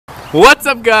What's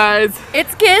up, guys?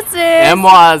 It's Kisses and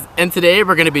Muahs, and today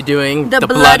we're going to be doing the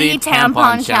bloody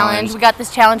tampon challenge. We got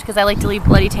this challenge because I like to leave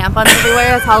bloody tampons everywhere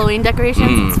as Halloween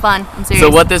decorations. It's fun. I'm serious. So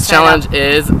what this challenge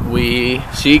is,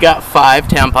 she got 5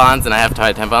 tampons and I have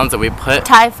Thai tampons, and we put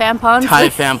Thai tampons.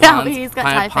 Yeah, he's got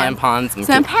Thai tampons.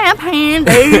 Some tampons.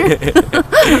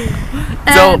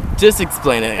 So just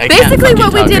explain it. Basically,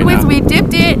 what we did was we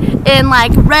dipped it in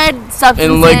like red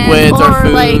substances, in liquids or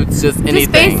foods, like, just anything.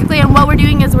 Just basically, and what we're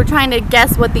doing is we're trying to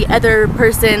guess what the other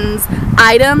person's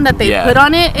item that they put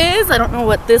on it is. I don't know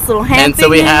what this little hand thing is. And so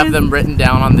we have them written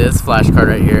down on this flashcard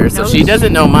right here. So she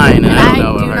doesn't know mine, and I don't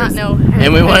know hers. I do not know hers.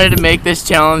 And we wanted to make this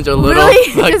challenge a little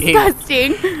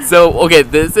disgusting. So okay,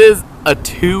 this is a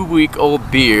 2-week-old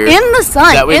beer in the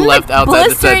sun that we left outside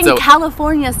the sun. So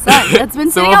California sun that's been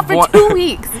sitting out for 2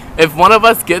 weeks. If one of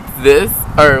us gets this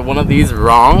or one of these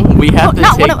wrong, we have to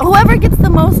take. Whoever gets the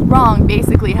most wrong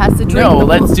basically has to drink. No,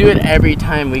 let's do it every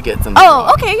time we get something.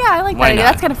 Oh, okay, yeah, I like that idea.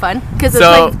 That's kind of fun because it's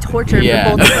like torture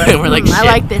for both of us. We're like, I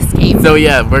like this game. So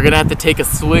yeah, we're gonna have to take a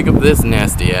swig of this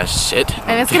nasty ass shit,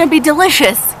 and it's gonna be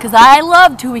delicious because I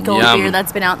love 2-week-old beer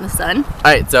that's been out in the sun. All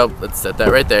right, so let's set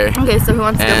that right there. Okay, so who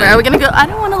wants to go? Are we gonna go? I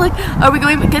don't want to look. Are we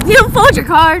going? Because you don't fold your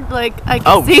card. Like I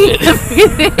can see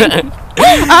everything.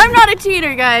 I'm not a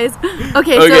cheater, guys.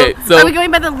 Okay, so are we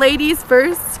going by the ladies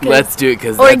first? Let's do it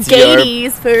because that's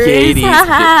gadies first. Gadies.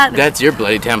 That's your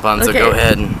bloody tampon. So go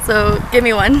ahead. So give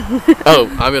me one. Oh,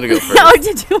 I'm gonna go first. Oh,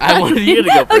 did you? I wanted you to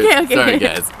go first. Okay. Sorry,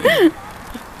 guys.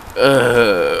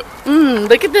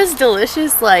 Look at this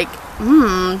delicious, like,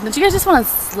 don't you guys just want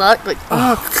to slug, like,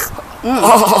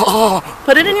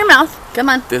 Put it in your mouth. Come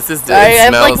on. This is Sorry,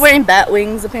 I'm like wearing bat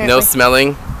wings, apparently. No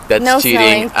smelling. That's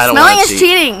cheating. Smelling. I don't Smelling want to is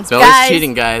cheating. Smelling is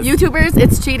cheating, guys. YouTubers,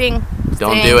 it's cheating.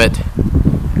 Don't do it.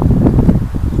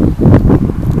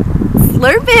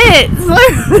 Slurp it. Slurp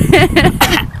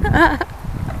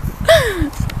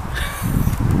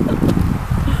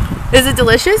it. Is it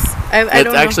delicious?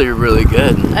 It's actually really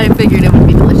good. I figured it would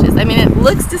be delicious. I mean, it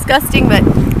looks disgusting, but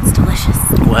it's delicious.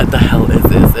 What the hell is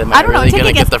this? Am I really going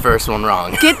to get the first one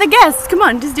wrong? Get the guess. Come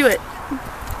on, just do it.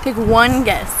 Take one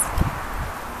guess.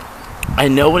 I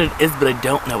know what it is, but I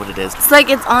don't know what it is. It's like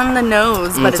it's on the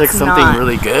nose, but it's like something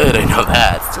really good. I know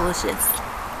that. It's delicious.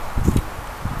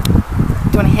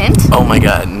 Do you want a hint? Oh my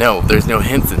god, no. There's no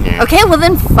hints in here. Okay, well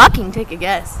then fucking take a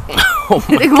guess. Oh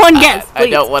my Take one guess, please. I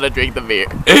don't want to drink the beer.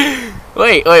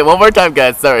 Wait, one more time,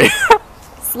 guys. Sorry.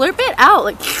 Slurp it out.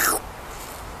 Like.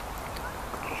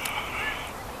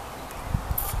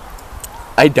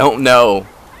 I don't know.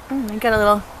 I got a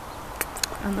little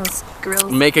on those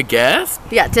grills. Make a guess?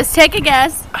 Yeah, just take a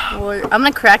guess. I'm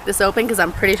gonna crack this open because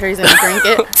I'm pretty sure he's gonna drink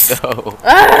it. No.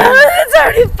 It's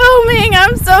already foaming.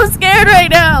 I'm so scared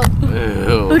right now.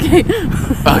 Ew. Okay.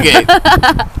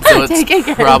 So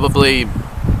it's probably.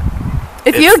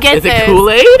 If you get is this, it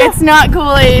Kool-Aid? It's not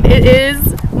Kool-Aid. It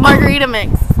is margarita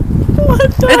mix.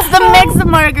 What the It's the mix of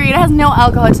margarita. It has no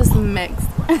alcohol. It's just mixed.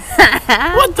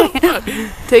 What the fuck?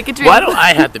 Take a drink. Why don't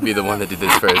I have to be the one that did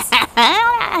this first?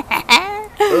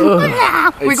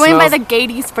 We're going by the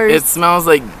gadies first. It smells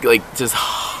like just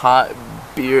hot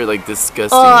beer, like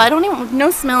disgusting. Oh, I don't even.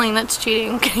 No smelling. That's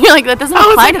cheating. You're like that doesn't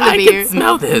apply to the beer. I can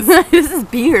smell this. This is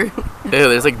beer. Ew,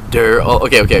 there's like dirt. Oh,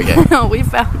 okay. No, we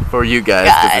found. For you guys,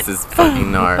 because this is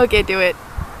fucking gnar. Okay, do it.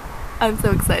 I'm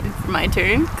so excited for my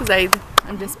turn because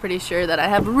I'm just pretty sure that I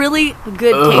have really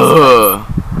good taste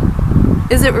buds.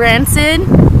 Is it rancid?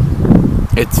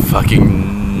 It's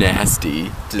fucking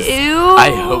nasty. Just, ew. I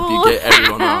hope you get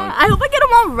everyone wrong. I hope I get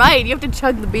them all right. You have to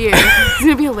chug the beer. It's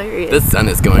gonna be hilarious. The sun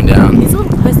is going down. He's a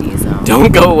little pussy, so.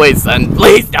 Don't go away, son.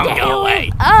 Please don't go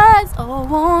away.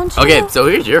 Won't you? Okay, so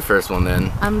here's your first one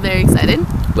then. I'm very excited.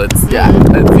 Let's see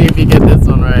if you get this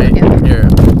one right. Yeah. Here,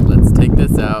 let's take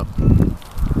this out.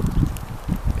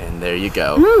 And there you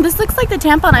go. This looks like the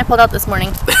tampon I pulled out this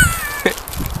morning.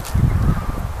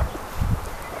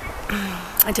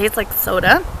 It tastes like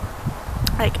soda,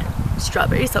 like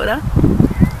strawberry soda.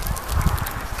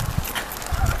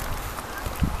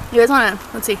 You guys wanna,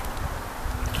 let's see.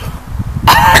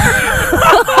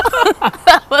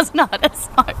 That was not a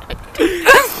smart idea.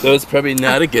 That was probably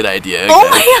not a good idea. Oh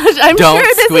my gosh, I'm don't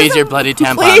sure this squeeze your bloody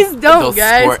tampon. Please don't, They'll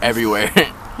guys. squirt everywhere.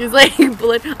 He's like,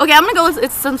 blood. Okay, I'm gonna go with,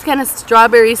 it's some kind of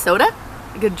strawberry soda.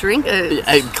 Like a drink?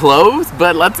 Close,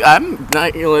 but I'm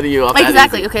not letting you off that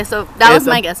exactly, easy. Okay, so that was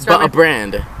my guess. But a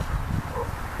brand.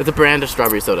 It's a brand of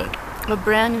strawberry soda. A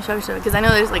brand of strawberry soda. Because I know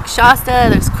there's like Shasta,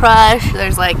 there's Crush,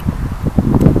 there's like...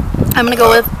 I'm gonna go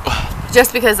with,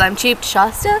 just because I'm cheap,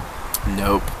 Shasta?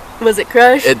 Nope. Was it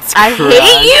Crush? It's I Crush.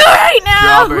 hate you right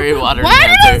now. Strawberry water. Why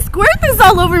did I squirt this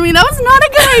all over me? That was not a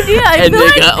good idea. I feel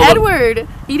like Edward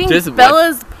eating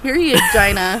Bella's period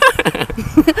vagina.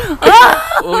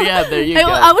 Oh yeah, there you go.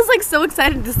 I was like so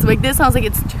excited to swig this. I was like,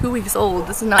 it's 2 weeks old.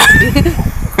 This is not gonna be.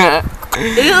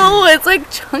 Ew, it's like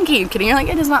chunky. You kidding? You're like,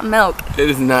 it is not milk. It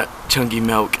is not chunky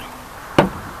milk.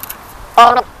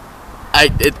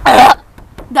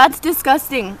 That's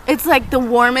disgusting. It's like the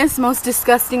warmest, most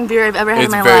disgusting beer I've ever had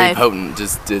in my life. It's very potent.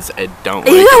 Just I don't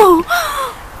like Ew.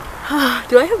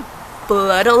 Do I have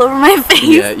blood all over my face?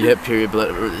 Yeah, period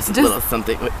blood. Just a little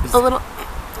something. A little.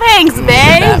 Thanks,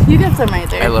 babe. You got some right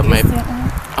there. I love my.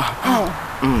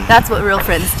 That's what real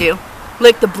friends do.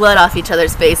 Lick the blood off each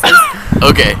other's faces.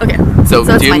 Okay. So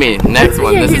do me. Next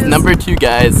one. This is number 2,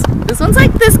 guys. This one's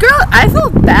like this girl. I feel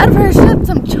bad for her. She had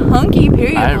some chunky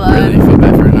period blood. I really feel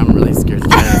bad for her, and I'm really scared to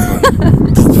try this one.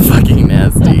 It's fucking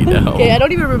nasty. No. Okay, I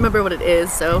don't even remember what it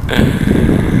is. So.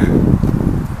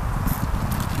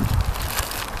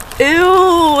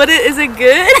 Ew. Is it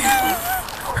good?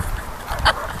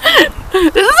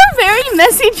 This is a very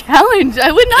messy challenge.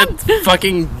 I would not. It's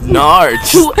fucking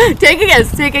narch. Take a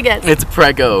guess. It's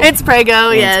Prego. It's Prego,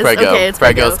 yes. Prego. Okay, it's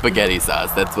Prego spaghetti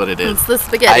sauce. That's what it is. It's the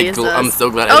spaghetti sauce. I'm so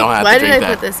glad I don't have to drink that. Why did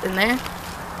I put this in there?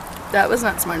 That was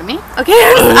not smart of me. Okay,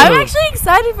 I'm actually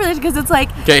excited for this because it's like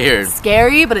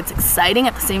scary, but it's exciting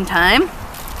at the same time.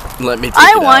 Let me.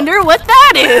 I wonder what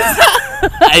that is.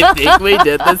 I think we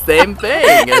did the same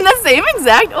thing. In the same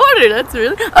exact order. That's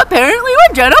really. Apparently,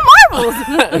 we're Jenna Marbles.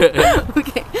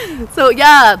 Okay. So,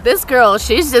 yeah, this girl,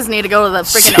 she's just need to go to the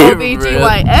freaking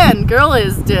OBGYN. Girl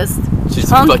is just. She's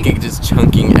fucking just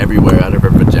chunking everywhere out of her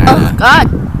vagina. Oh, God.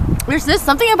 There's just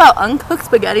something about uncooked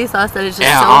spaghetti sauce that is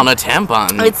just on a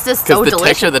tampon. It's just so delicious. Because the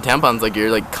texture of the tampon's like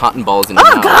you're like cotton balls in your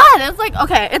mouth. Oh, God. It's like,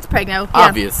 okay, it's Prego. Yeah.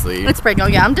 Obviously. It's Prego.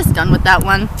 Yeah, I'm just done with that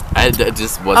one. I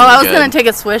just wasn't I was going to take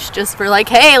a swish just for like,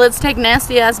 hey, let's take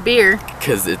nasty-ass beer.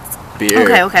 Because it's beer.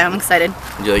 Okay, I'm excited.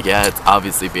 You're like, yeah, it's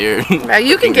obviously beer.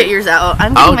 You can get yours out.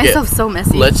 I'm getting myself so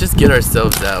messy. Let's just get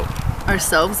ourselves out.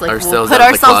 We'll put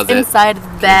ourselves inside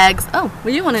bags. Oh,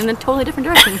 well, you went in a totally different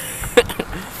direction.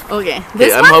 Okay,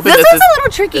 this one's a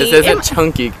little tricky. This isn't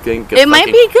chunky. It might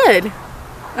be good.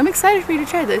 I'm excited for you to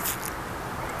try this.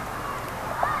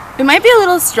 It might be a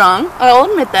little strong.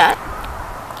 I'll admit that.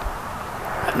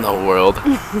 In the world.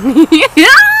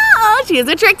 Yeah, she is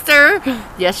a trickster.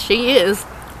 Yes, she is.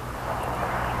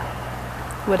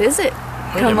 What is it?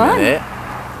 Come on.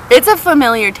 It's a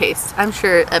familiar taste. I'm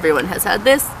sure everyone has had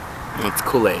this. It's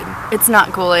Kool-Aid. It's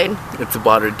not Kool-Aid. It's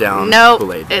watered down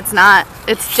Kool-Aid. No, it's not.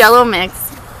 It's Jell-O mix.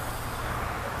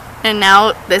 And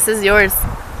now this is yours.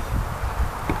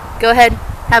 Go ahead,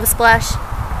 have a splash.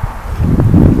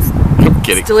 I'm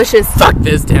kidding. It's delicious. Fuck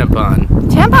this tampon.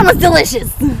 Tampon was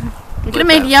delicious. You could have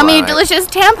made yummy, delicious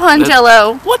tampon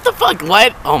Jell-O. What the fuck?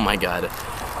 What? Oh my God.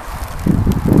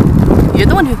 You're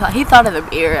the one who thought of the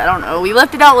beer. I don't know. We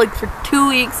left it out like for 2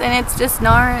 weeks and it's just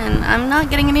gnar, and I'm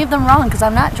not getting any of them wrong because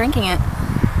I'm not drinking it.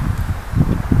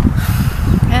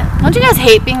 Yeah. Don't you guys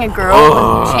hate being a girl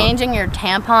and changing your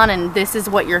tampon and this is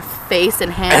what your face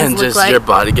and hands look like? And just your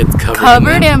body gets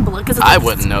covered in blood. I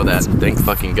wouldn't know that. Thank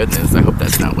fucking goodness. I hope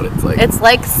that's not what it's like. It's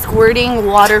like squirting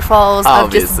waterfalls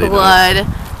of just blood.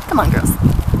 Come on, girls.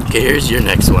 Okay, here's your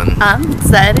next one. I'm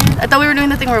excited. I thought we were doing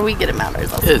the thing where we get them out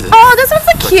ourselves. This one's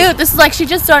so cute. This is like she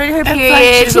just started her period.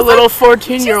 Like she's a little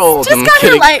 14-year-old. Just got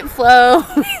her light flow.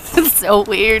 It's so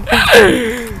weird.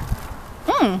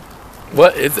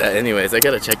 What is that? Anyways, I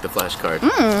gotta check the flashcard.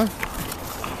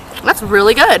 That's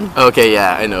really good. Okay,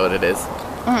 yeah, I know what it is.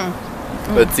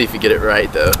 Let's see if you get it right,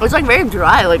 though. It's like very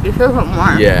dry. Like you feel something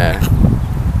more. Yeah.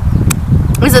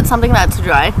 Is it something that's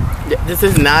dry? This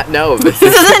is not. No. This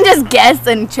isn't just guess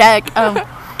and check. I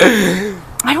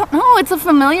don't know. It's a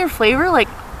familiar flavor. Like.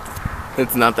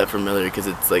 It's not that familiar because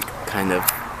it's like kind of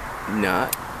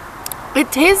not.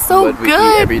 It tastes so what good. We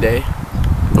eat every day.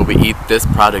 But we eat this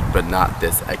product, but not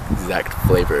this exact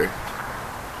flavor.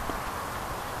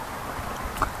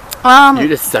 You're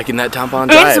just sucking that tampon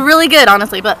dry. It's really good,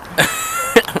 honestly, but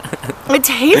it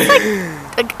tastes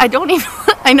like I don't even.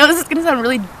 I know this is gonna sound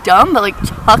really dumb, but like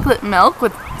chocolate milk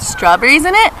with strawberries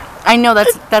in it. I know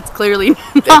that's clearly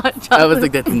not chocolate. I was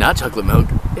like, that's not chocolate milk.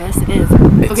 Yes, it is.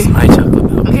 It's my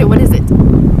chocolate milk. Okay, what is it?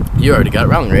 You already got it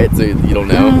wrong, right? So you don't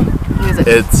know. What is it?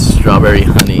 It's strawberry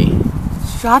honey.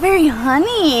 Strawberry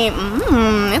honey.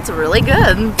 It's really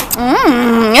good.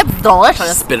 It's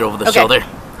delicious. Spit it over the shoulder.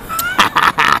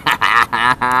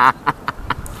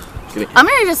 I'm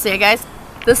gonna just say, guys,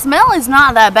 the smell is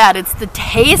not that bad. It's the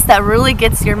taste that really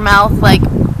gets your mouth like.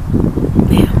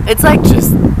 It's like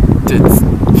just.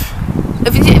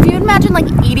 If you imagine like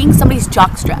eating somebody's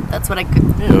jockstrap, that's what I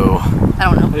could. No. I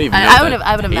don't know.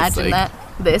 I would imagine like. that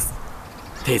this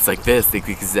Tastes like this, the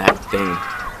exact thing.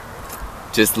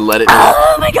 Just let it.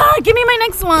 Oh my god, give me my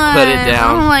next one. Put it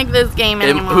down. I don't like this game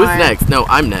anymore. Who's next? No,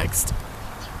 I'm next.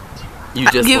 You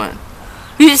just went.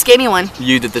 You just gave me one.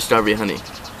 You did the strawberry honey.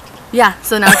 Yeah,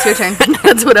 so now it's your turn.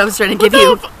 That's what I was trying to give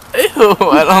you. Ew,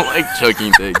 I don't like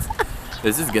choking things.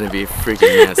 This is gonna be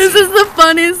freaking nasty. This is the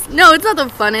funnest. No, it's not the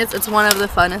funnest. It's one of the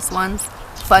funnest ones.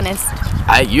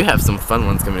 Funnest. You have some fun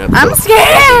ones coming up. I'm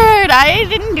scared. I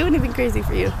didn't do anything crazy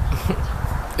for you.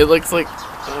 It looks like.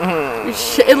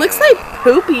 It looks like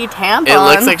poopy tampon. It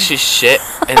looks like she shit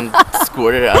and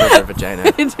squirted it out of her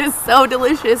vagina. It's just so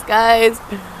delicious, guys.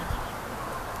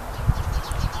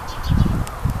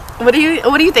 What do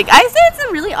you think? I say it's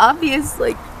a really obvious,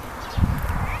 like,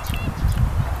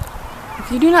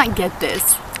 if you do not get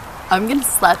this, I'm gonna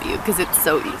slap you because it's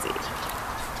so easy.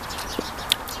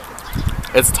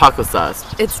 It's taco sauce.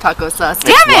 It's taco sauce.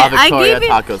 It's Damn La it! Victoria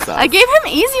taco sauce. I gave him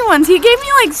easy ones. He gave me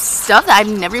like stuff that I've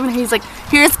never even. He's like,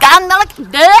 here's I'm like,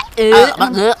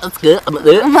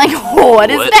 what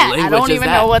is that? I don't even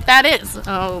know what that is.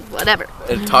 Oh, whatever.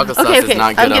 Taco sauce is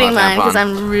not good. I'm getting mine because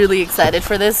I'm really excited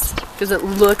for this because it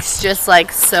looks just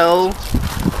like so.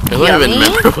 I don't even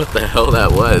remember what the hell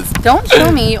that was. Don't show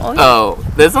me. Oh,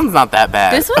 this one's not that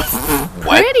bad. This one's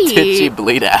What pretty. did she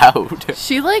bleed out?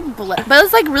 She like but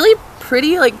it's like really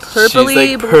pretty, like purpley.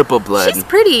 She's like purple blood. She's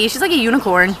pretty. She's like a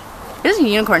unicorn. This is a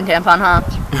unicorn tampon, huh?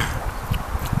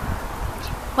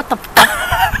 What the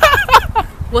fuck?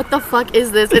 What the fuck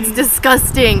is this? It's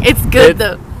disgusting. It's good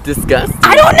though. Disgusting?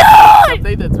 I don't know! I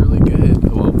think that's really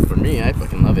good. Well, for me, I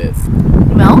fucking love it.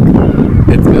 Milk?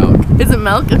 It's milk. Is it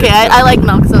milk? Okay, I like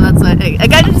milk, so that's what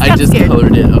I just scared.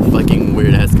 Colored it a fucking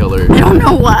weird ass color. I don't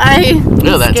know why.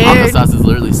 No, that taco sauce is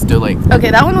literally still like.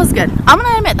 Okay, that one was good. I'm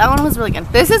gonna admit that one was really good.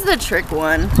 This is the trick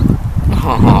one.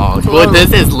 Oh, well,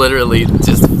 this is literally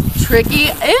just tricky.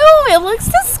 Ew, it looks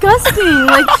disgusting.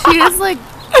 Like she is like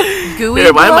gooey.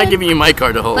 Here, why am I giving you my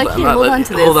card to hold? Like, here, hold on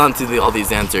to this. Hold on to all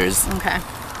these answers. Okay.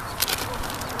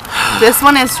 This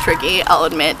one is tricky, I'll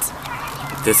admit.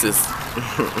 This is.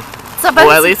 So,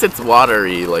 well, at least it's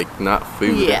watery, like not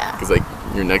food. Yeah. Because like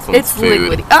your next one's it's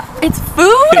food. Liquidy. It's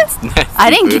food? It's nasty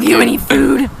I didn't food. give you any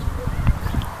food.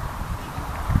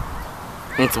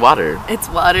 It's water. It's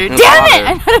water. It's Damn water. it!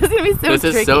 I thought it was gonna be so This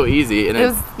tricky. is so easy, and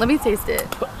let me taste it.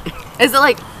 Is it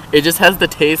like? It just has the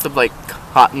taste of like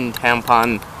cotton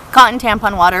tampon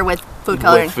water with food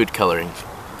coloring. With food coloring.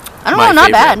 I don't know,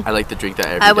 not bad. I like to drink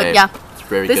that every day. Yeah. It's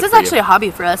very this good is for actually you. a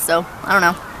hobby for us, so I don't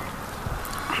know.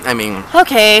 I mean.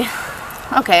 Okay.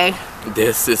 Okay.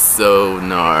 This is so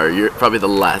gnar. You're probably the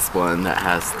last one that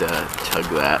has to chug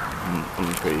that.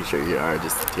 I'm pretty sure you are.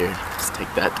 Just here. Just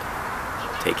take that.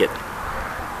 Take it.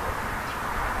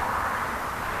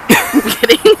 I'm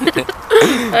kidding.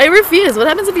 I refuse. What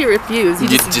happens if you refuse? You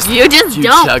just you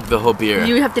don't. chug the whole beer.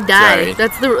 You have to die.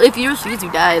 Sorry. If you refuse,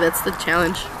 you die. That's the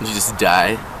challenge. You just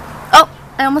die. Oh,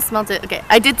 I almost smelled it. Okay,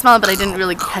 I did smell it, but I didn't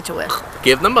really catch a whiff.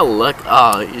 Give them a look.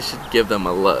 Oh, you should give them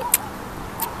a look.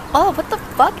 Oh, what the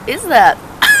fuck is that?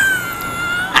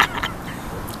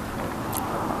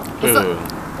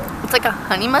 It's like a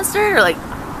honey mustard, or like,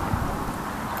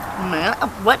 man,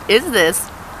 what is this?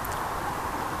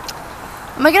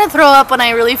 Am I gonna throw up when I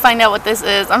really find out what this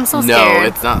is? I'm so scared. No,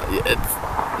 it's not.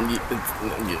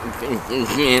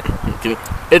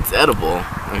 It's edible.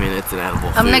 I mean, it's an edible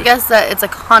food. I'm gonna guess that it's a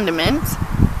condiment.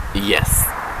 Yes.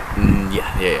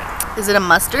 Yeah. Is it a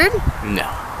mustard?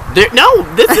 No. No,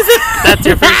 this isn't. That's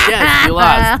your first guess. You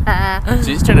lost.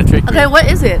 She's trying to trick me. Okay, what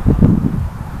is it?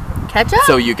 Ketchup?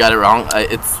 So you got it wrong.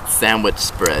 It's sandwich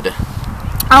spread.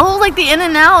 Oh, like the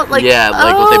In-N-Out, like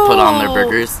what they put on their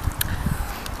burgers.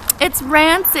 It's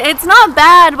rancid. It's not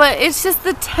bad, but it's just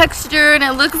the texture, and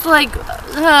it looks like.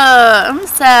 I'm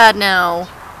sad now.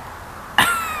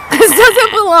 This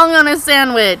doesn't belong on a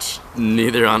sandwich.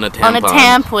 Neither on a tampon. On a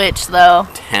tampwich, though.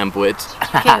 Tampwich.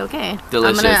 Okay.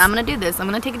 Delicious. I'm gonna do this. I'm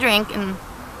gonna take a drink, and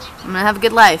I'm gonna have a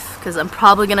good life, because I'm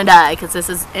probably gonna die, because this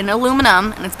is in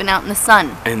aluminum, and it's been out in the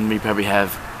sun. And we probably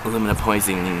have aluminum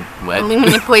poisoning. What?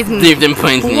 Aluminum poisoning. Aluminum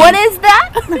poisoning. What is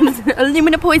that?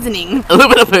 Aluminum poisoning.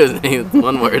 Aluminum poisoning. It's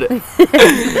one word.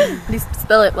 Please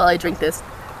spell it while I drink this.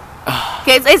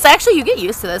 Okay, it's actually, you get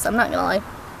used to this. I'm not gonna lie.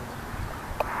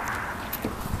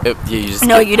 You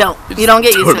don't. You don't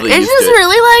get used to it. It's just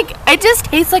really like, it just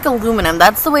tastes like aluminum.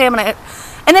 That's the way I'm gonna,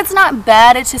 and it's not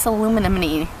bad. It's just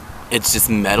aluminum-y. It's just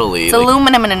metally. It's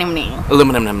aluminum-y.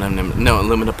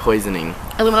 Aluminum poisoning.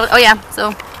 Aluminum. Oh yeah.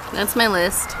 So that's my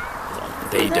list.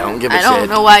 They don't give a shit. I don't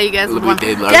know why you guys would want.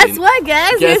 Guess what,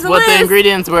 guys? Guess what the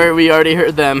ingredients were? We already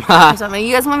heard them. You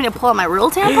guys want me to pull out my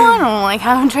real tampon? I'm like,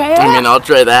 how try it? I mean, I'll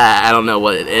try that. I don't know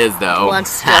what it is though.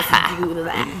 Let's just do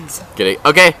that. Kidding.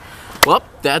 Okay. Well,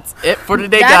 that's it for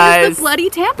today, That guys. is the bloody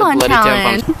tampon Bloody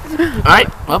challenge. tampon. All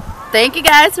right. Well, Thank you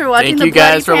guys for watching. thank you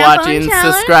guys for watching.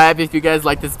 Challenge. Subscribe if you guys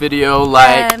like this video.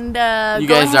 Like, And you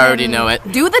go guys ahead already and know it.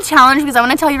 Do the challenge because I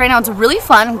want to tell you right now, it's really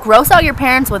fun. Gross out your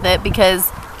parents with it because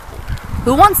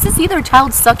who wants to see their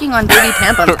child sucking on baby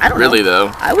tampons? I don't Really, know.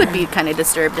 though. I would be kind of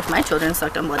disturbed if my children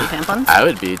sucked on bloody tampons. I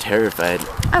would be terrified.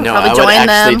 I would no, probably I would join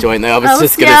actually them. join them. I was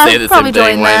just gonna yeah, say the probably same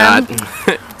thing. join Why them.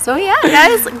 not? So yeah,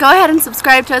 guys, go ahead and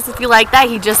subscribe to us if you like that.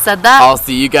 He just said that. I'll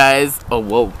see you guys. Oh,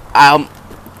 whoa.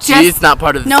 She's not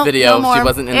part of this video. No more. She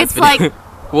wasn't in It's this video.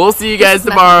 like We'll see you guys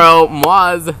tomorrow.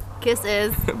 Muahs.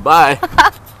 kisses. Bye.